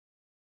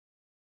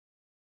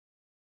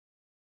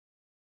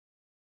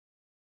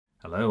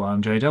Hello,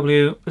 I'm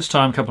JW. This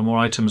time a couple more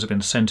items have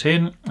been sent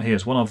in.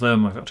 Here's one of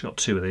them. I've actually got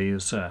two of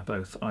these,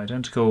 both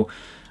identical.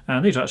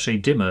 And these are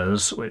actually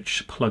dimmers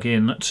which plug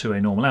in to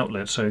a normal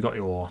outlet. So you've got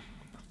your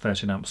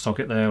 13 amp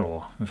socket there,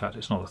 or in fact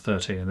it's not a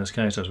 13 in this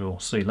case, as we'll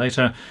see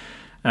later.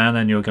 And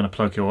then you're going to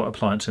plug your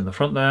appliance in the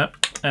front there.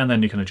 And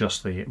then you can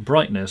adjust the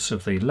brightness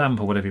of the lamp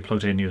or whatever you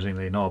plugged in using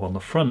the knob on the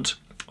front.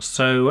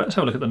 So let's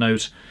have a look at the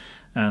note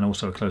and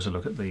also a closer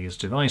look at these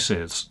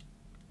devices.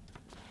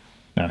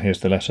 Now here's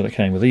the letter that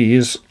came with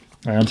these.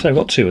 And so I've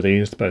got two of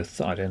these,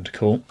 both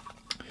identical.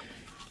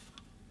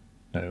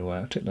 No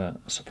particular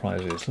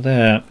surprises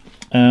there.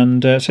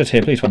 And it says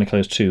here, please find and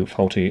close two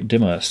faulty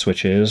dimmer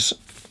switches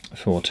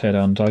for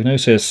teardown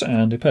diagnosis.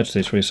 And you purchase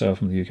these for yourself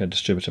from the UK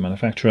distributor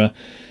manufacturer.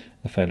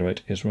 The failure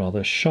rate is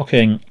rather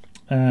shocking.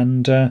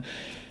 And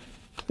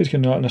please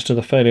can enlighten us to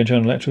the failure and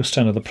general electrical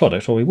standard of the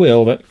product. Well, we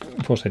will, but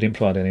of course they didn't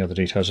provide any other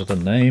details of the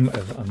name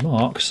of a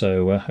mark.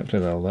 So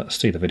hopefully they'll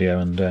see the video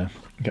and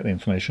get the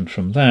information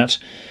from that.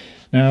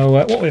 Now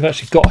what we've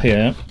actually got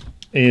here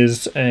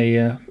is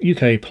a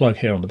UK plug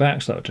here on the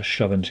back, so that would just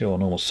shove into your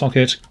normal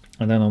socket,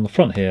 and then on the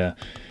front here,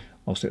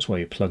 obviously it's where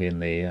you plug in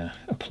the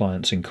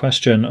appliance in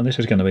question, and this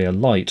is going to be a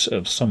light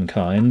of some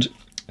kind,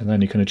 and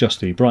then you can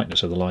adjust the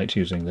brightness of the light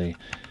using the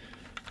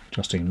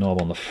adjusting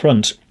knob on the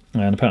front,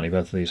 and apparently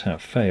both of these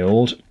have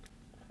failed.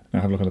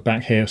 Now have a look at the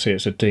back here, see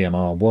it's a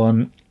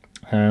DMR1,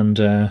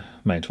 and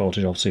mains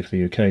voltage obviously for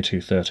the UK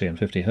 230 and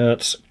 50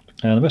 Hz.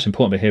 And the most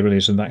important bit here really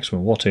is the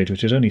maximum wattage,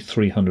 which is only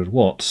 300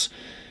 watts.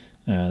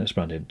 And it's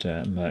branded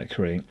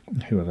Mercury,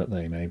 whoever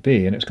they may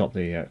be, and it's got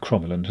the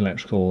cromulent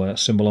electrical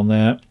symbol on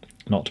there,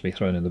 not to be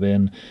thrown in the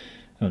bin,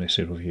 only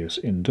suitable for use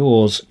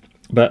indoors.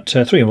 But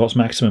 300 watts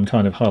maximum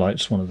kind of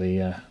highlights one of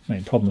the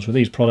main problems with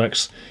these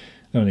products.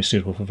 They're only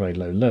suitable for very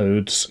low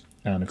loads,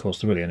 and of course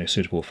they're really only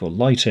suitable for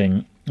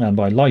lighting. And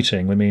by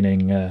lighting we're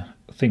meaning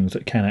things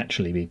that can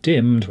actually be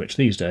dimmed, which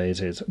these days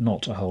is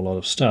not a whole lot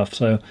of stuff.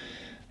 So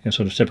your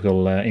sort of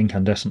typical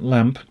incandescent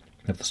lamp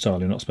of the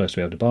style you're not supposed to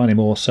be able to buy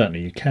anymore.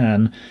 Certainly you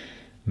can.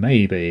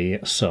 Maybe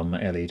some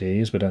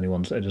LEDs, but only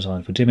ones that are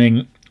designed for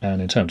dimming.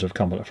 And in terms of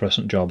complex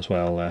fluorescent jobs,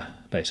 well,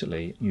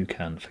 basically you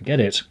can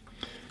forget it.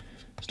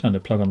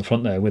 Standard plug on the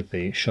front there with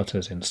the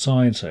shutters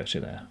inside, so see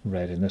they're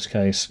red in this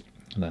case.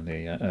 And then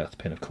the earth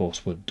pin, of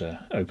course, would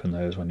open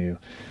those when you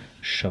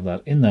shove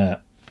that in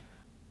there.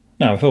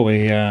 Now, before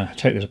we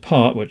take this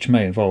apart, which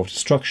may involve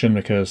destruction,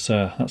 because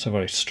that's a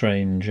very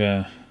strange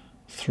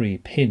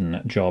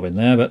 3-pin job in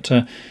there, but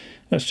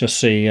let's just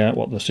see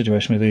what the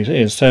situation with these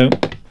is. So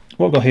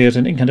what I've got here is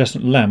an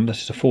incandescent lamp.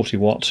 This is a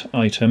 40-watt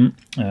item,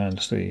 and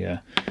it's the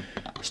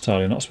style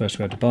you're not supposed to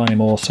be able to buy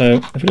anymore.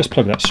 So if we just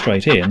plug that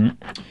straight in,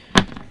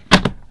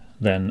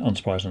 then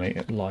unsurprisingly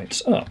it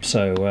lights up,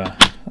 so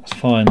that's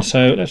fine.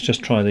 So let's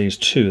just try these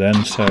two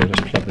then. So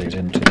just plug these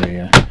into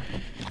the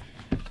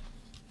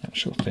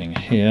actual thing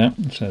here.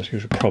 So there's a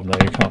usual problem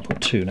there, you can't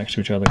put two next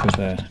to each other because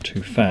they're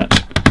too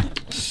fat.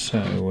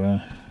 So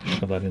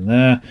shove that in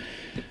there,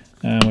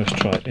 and let's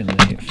try it in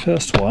the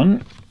first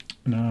one.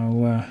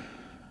 Now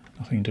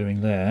nothing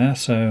doing there,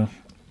 so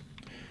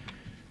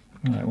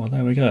right, well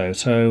there we go.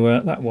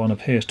 So that one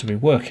appears to be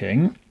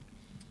working,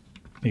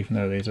 even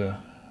though these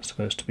are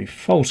supposed to be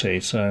faulty,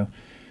 so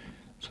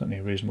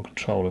certainly reasonable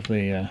control of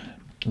the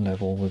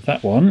level with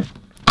that one.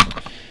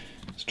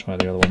 Let's try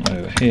the other one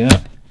over here,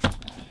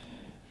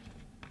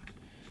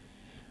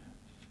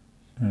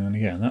 and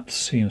again that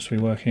seems to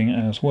be working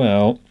as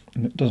well.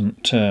 It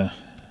doesn't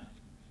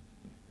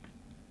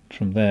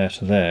from there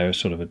to there is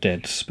sort of a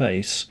dead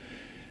space,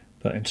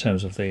 but in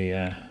terms of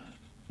the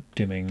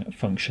dimming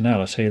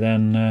functionality,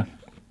 then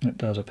it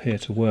does appear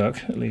to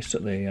work, at least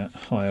at the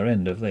higher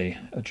end of the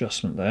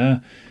adjustment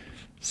there.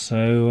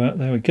 So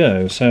there we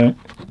go. So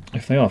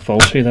if they are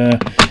faulty, they're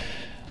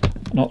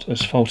not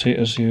as faulty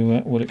as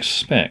you would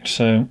expect.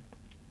 So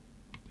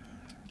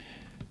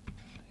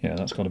yeah,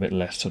 that's got a bit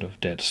less sort of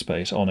dead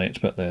space on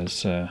it, but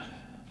there's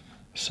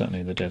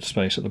certainly the dead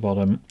space at the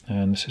bottom,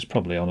 and this is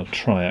probably on a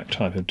triac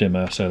type of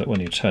dimmer, so that when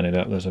you turn it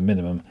up there's a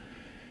minimum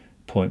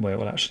point where it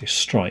will actually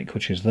strike,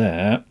 which is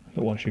there,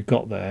 but once you've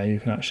got there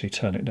you can actually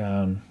turn it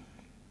down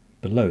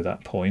below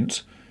that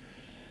point.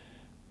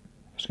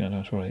 It's going to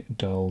have a very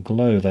dull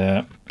glow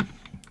there.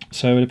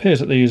 So it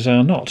appears that these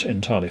are not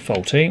entirely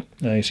faulty.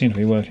 They seem to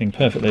be working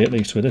perfectly, at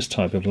least with this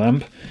type of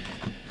lamp.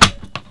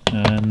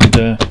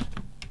 And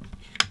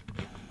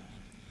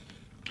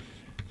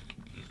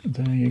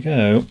there you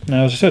go.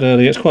 Now, as I said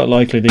earlier, it's quite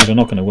likely these are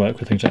not going to work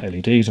with things like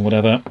LEDs and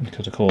whatever,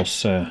 because of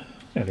course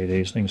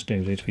LEDs, things do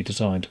need to be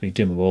designed to be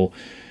dimmable,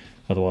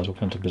 otherwise all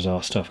kinds of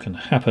bizarre stuff can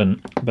happen.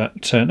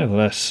 But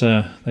nevertheless,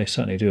 they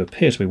certainly do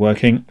appear to be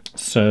working.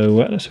 So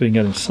let's see if we can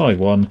get inside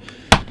one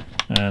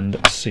and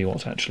see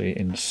what's actually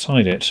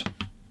inside it.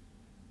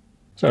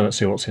 So let's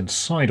see what's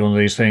inside one of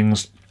these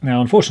things.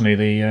 Now, unfortunately,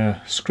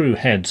 the screw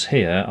heads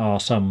here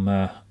are some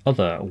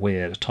other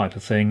weird type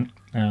of thing,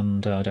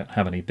 and I don't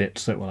have any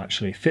bits that will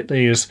actually fit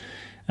these,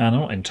 and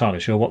I'm not entirely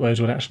sure what those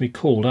would actually be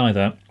called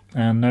either.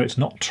 And no, it's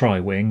not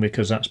tri-wing,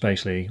 because that's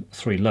basically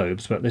 3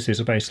 lobes, but this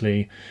is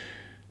basically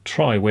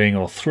tri-wing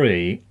or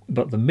 3,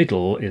 but the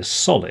middle is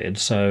solid,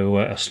 so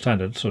a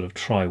standard sort of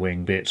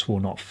tri-wing bit will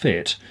not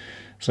fit.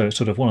 So it's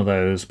sort of one of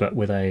those, but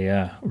with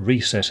a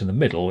recess in the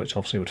middle, which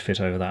obviously would fit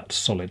over that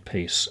solid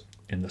piece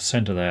in the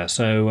centre there.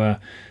 So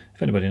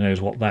if anybody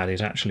knows what that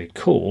is actually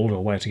called,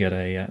 or where to get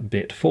a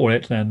bit for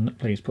it, then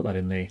please put that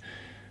in the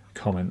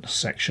comment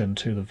section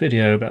to the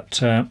video.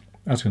 But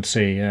as you can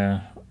see,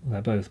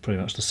 they're both pretty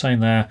much the same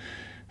there.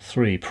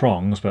 3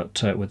 prongs,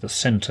 but with the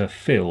centre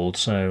filled,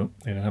 so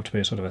it'll have to be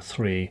a sort of a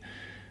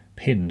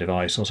 3-pin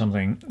device or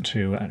something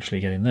to actually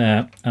get in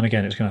there. And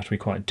again, it's going to have to be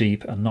quite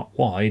deep and not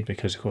wide,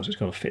 because of course it's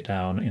got to fit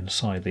down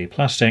inside the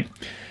plastic.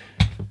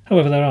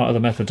 However, there are other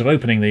methods of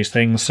opening these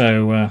things,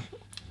 so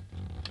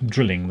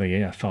drilling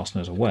the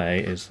fasteners away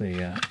is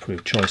the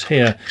approved choice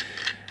here.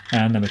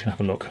 And then we can have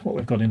a look at what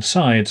we've got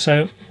inside.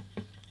 So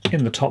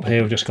in the top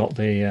here we've just got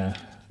the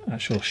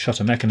actual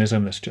shutter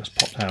mechanism that's just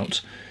popped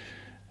out.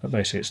 But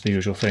basically it's the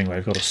usual thing where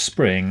you've got a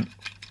spring,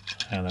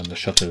 and then the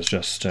shutters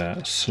just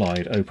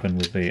slide open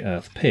with the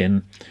earth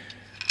pin.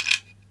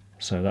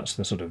 So that's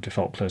the sort of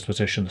default closed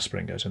position. The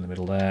spring goes in the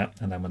middle there,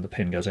 and then when the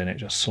pin goes in, it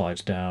just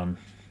slides down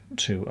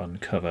to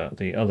uncover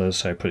the others.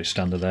 So pretty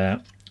standard there.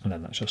 And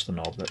then that's just the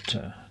knob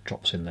that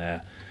drops in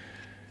there,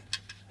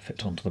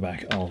 fits onto the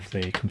back of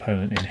the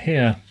component in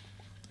here.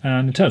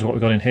 And in terms of what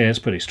we've got in here, it's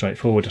pretty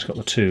straightforward. Just got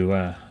the 2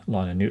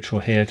 line and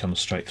neutral here,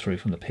 comes straight through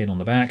from the pin on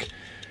the back.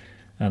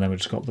 And then we've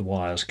just got the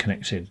wires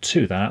connected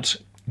to that,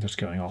 just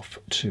going off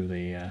to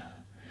the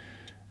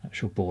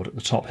actual board at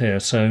the top here.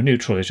 So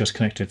neutral is just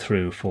connected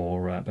through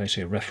for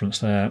basically a reference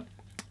there,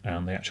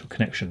 and the actual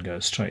connection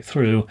goes straight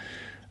through.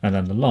 And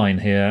then the line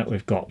here,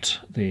 we've got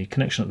the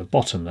connection at the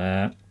bottom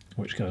there,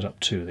 which goes up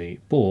to the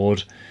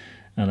board,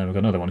 and then we've got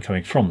another one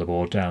coming from the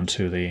board down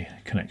to the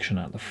connection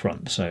at the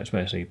front. So it's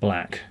basically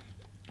black,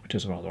 which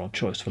is a rather odd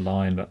choice for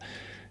line, but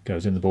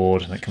goes in the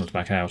board and it comes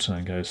back out and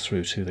then goes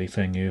through to the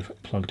thing you've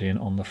plugged in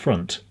on the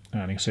front.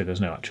 And you can see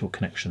there's no actual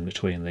connection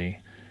between the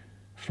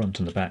front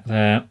and the back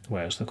there,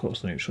 whereas of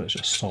course the neutral is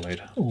just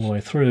solid all the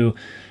way through,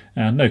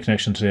 and no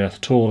connection to the earth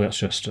at all. That's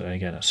just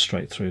again a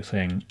straight through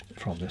thing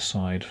from this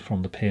side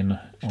from the pin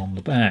on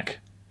the back.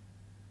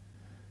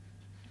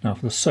 Now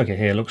for the circuit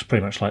here, it looks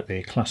pretty much like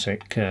the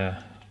classic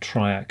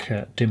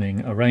triac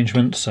dimming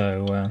arrangement.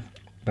 So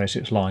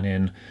basically it's line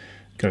in,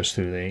 goes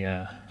through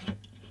the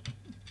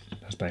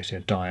there's basically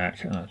a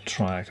diac and a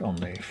triac on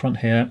the front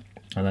here,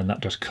 and then that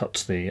just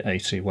cuts the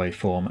AC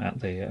waveform at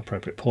the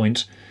appropriate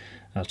point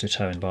as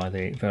determined by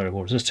the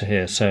variable resistor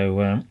here.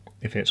 So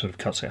if it sort of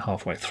cuts it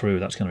halfway through,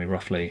 that's going to be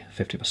roughly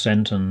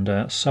 50%,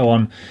 and so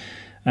on.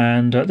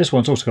 And this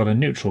one's also got a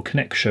neutral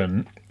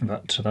connection,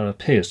 but that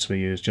appears to be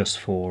used just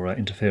for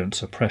interference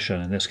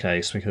suppression in this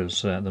case,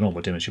 because the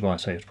normal dimmers you buy,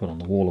 say, to put on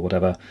the wall or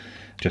whatever,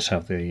 just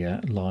have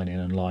the line in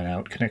and line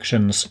out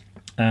connections.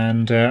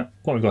 And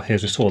what we've got here,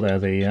 as we saw there,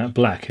 the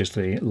black is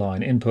the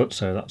line input,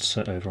 so that's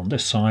over on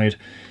this side.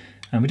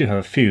 And we do have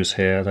a fuse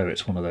here, though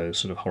it's one of those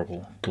sort of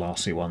horrible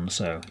glassy ones,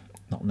 so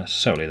not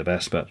necessarily the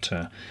best, but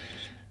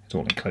it's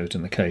all enclosed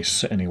in the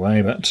case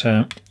anyway. But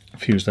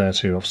fuse there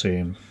to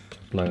obviously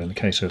blow in the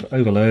case of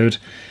overload.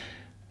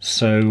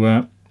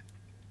 So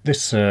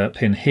this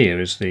pin here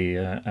is the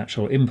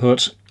actual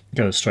input,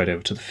 goes straight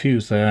over to the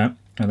fuse there,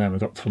 and then we've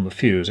got from the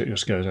fuse it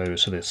just goes over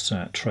to this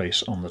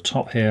trace on the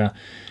top here.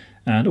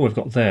 And all we've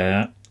got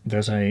there,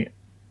 there's a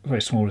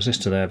very small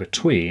resistor there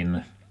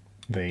between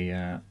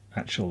the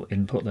actual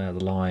input there,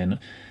 the line,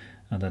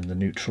 and then the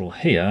neutral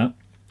here.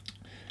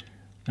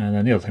 And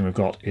then the other thing we've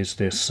got is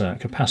this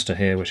capacitor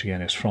here, which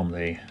again is from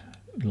the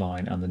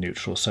line and the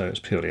neutral, so it's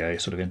purely a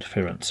sort of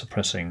interference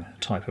suppressing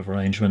type of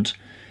arrangement.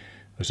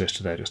 Resistor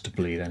there just to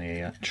bleed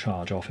any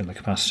charge off in the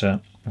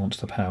capacitor once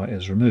the power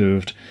is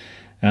removed.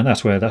 And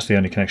that's the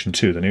only connection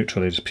to the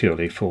neutral, is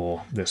purely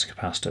for this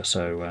capacitor,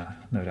 so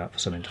no doubt for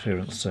some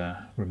interference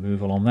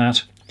removal on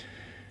that.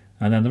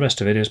 And then the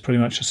rest of it is pretty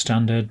much a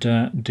standard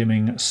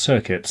dimming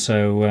circuit.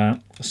 So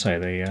say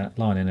the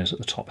line in is at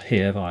the top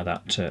here via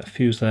that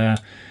fuse there,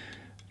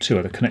 2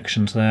 other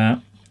connections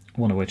there,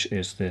 one of which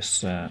is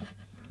this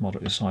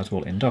moderately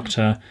sizable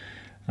inductor,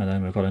 and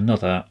then we've got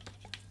another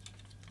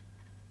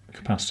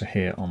capacitor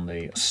here on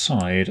the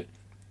side,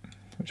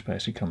 which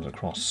basically comes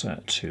across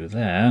to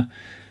there.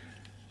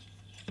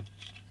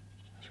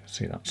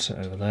 See, that's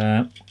over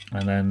there,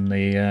 and then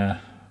the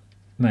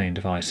main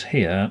device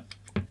here,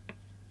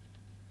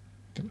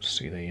 don't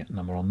see the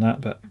number on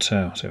that, but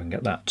so we can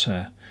get that,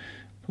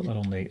 put that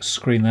on the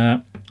screen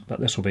there. But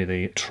this will be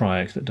the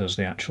triac that does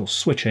the actual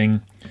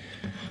switching,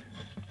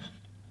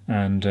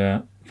 and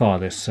via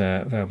this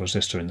variable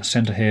resistor in the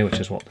centre here,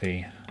 which is what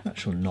the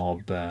actual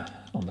knob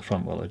on the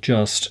front will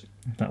adjust,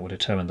 that will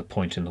determine the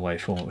point in the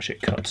waveform at which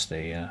it cuts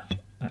the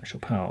actual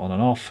power on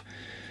and off.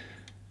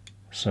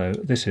 So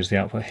this is the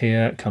output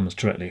here, it comes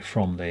directly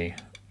from the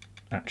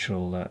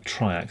actual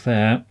triac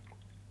there.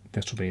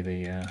 This will be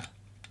the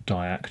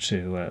diac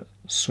to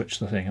switch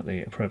the thing at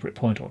the appropriate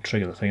point, or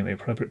trigger the thing at the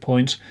appropriate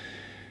point.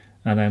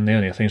 And then the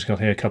only other things got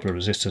here, a couple of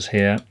resistors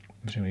here,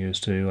 which we use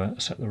to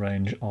set the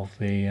range of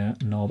the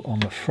knob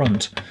on the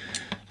front.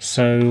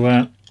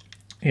 So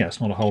yeah,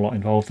 it's not a whole lot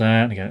involved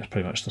there. And again, it's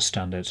pretty much the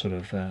standard sort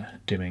of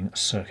dimming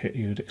circuit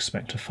you'd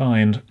expect to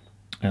find.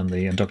 And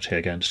the inductor here,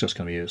 again, is just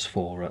going to be used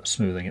for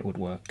smoothing. It would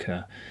work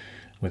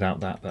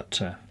without that, but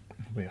it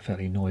would be a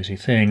fairly noisy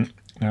thing.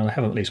 Now, they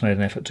have at least made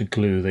an effort to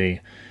glue the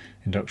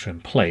inductor in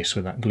place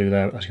with that glue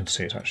there. As you can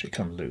see, it's actually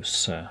come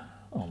loose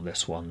on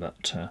this one,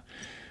 but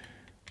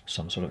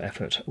some sort of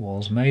effort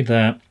was made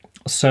there.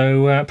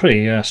 So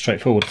pretty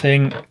straightforward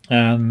thing,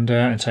 and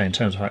in terms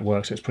of how it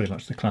works, it's pretty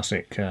much the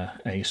classic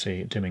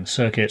AC dimming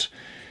circuit,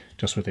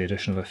 just with the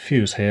addition of a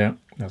fuse here.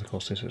 As of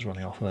course this is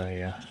running off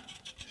a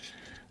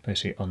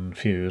basically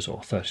unfused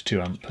or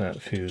 32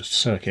 amp fused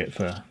circuit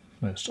for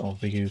most of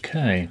the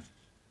UK.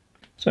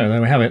 So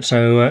there we have it.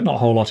 So not a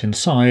whole lot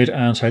inside,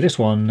 and so this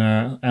one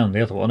and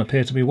the other one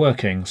appear to be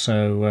working,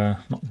 so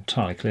not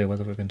entirely clear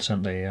whether we've been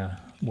sent the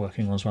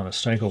working ones by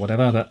mistake or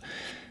whatever, but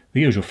the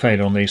usual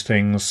failure on these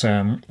things,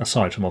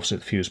 aside from obviously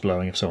the fuse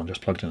blowing if someone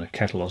just plugged in a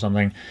kettle or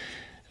something,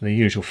 the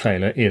usual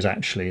failure is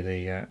actually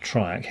the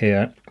triac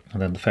here,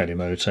 and then the failure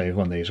mode. So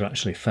when these are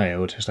actually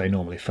failed, is they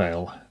normally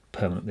fail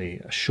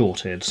permanently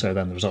shorted, so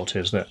then the result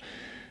is that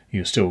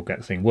you still get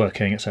the thing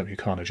working, except you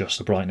can't adjust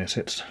the brightness.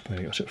 It's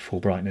pretty much at full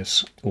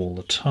brightness all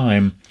the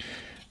time.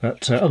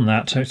 But other than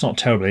that, it's not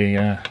terribly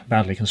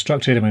badly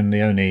constructed. I mean,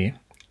 the only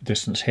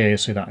distance here,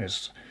 see, that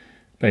is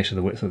basically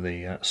the width of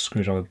the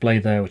screwdriver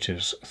blade there, which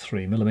is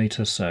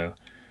 3mm, so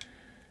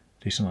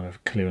decent amount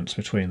of clearance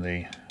between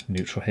the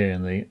neutral here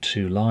and the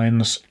two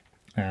lines,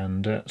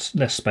 and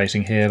less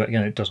spacing here, but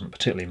again, it doesn't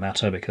particularly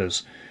matter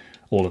because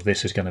all of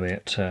this is going to be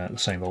at the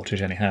same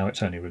voltage anyhow.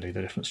 It's only really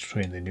the difference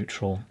between the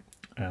neutral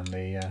and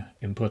the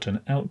input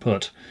and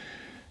output.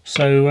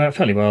 So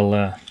fairly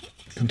well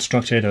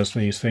constructed as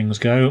these things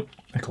go.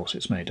 Of course,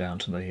 it's made down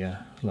to the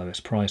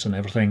lowest price and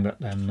everything, but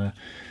then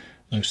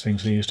most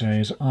things these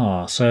days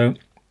are. So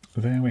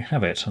there we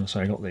have it, and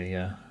so I got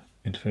the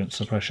interference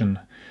suppression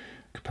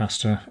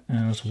capacitor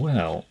as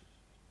well.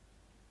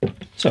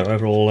 So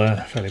overall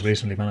fairly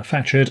reasonably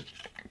manufactured.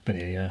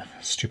 Pretty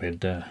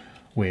stupid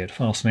weird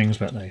fastenings,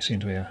 but they seem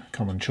to be a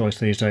common choice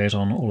these days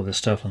on all of this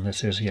stuff, and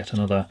this is yet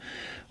another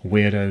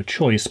weirdo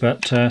choice,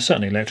 but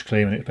certainly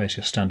electrically, I mean, it's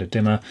basically a standard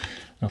dimmer,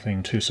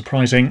 nothing too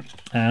surprising,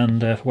 and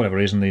for whatever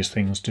reason these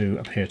things do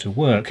appear to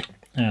work.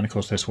 And of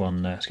course this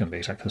one is going to be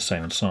exactly the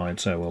same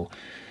inside, so we'll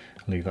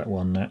leave that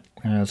one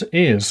as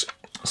is.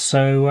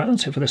 So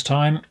that's it for this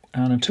time,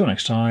 and until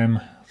next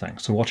time,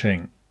 thanks for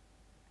watching.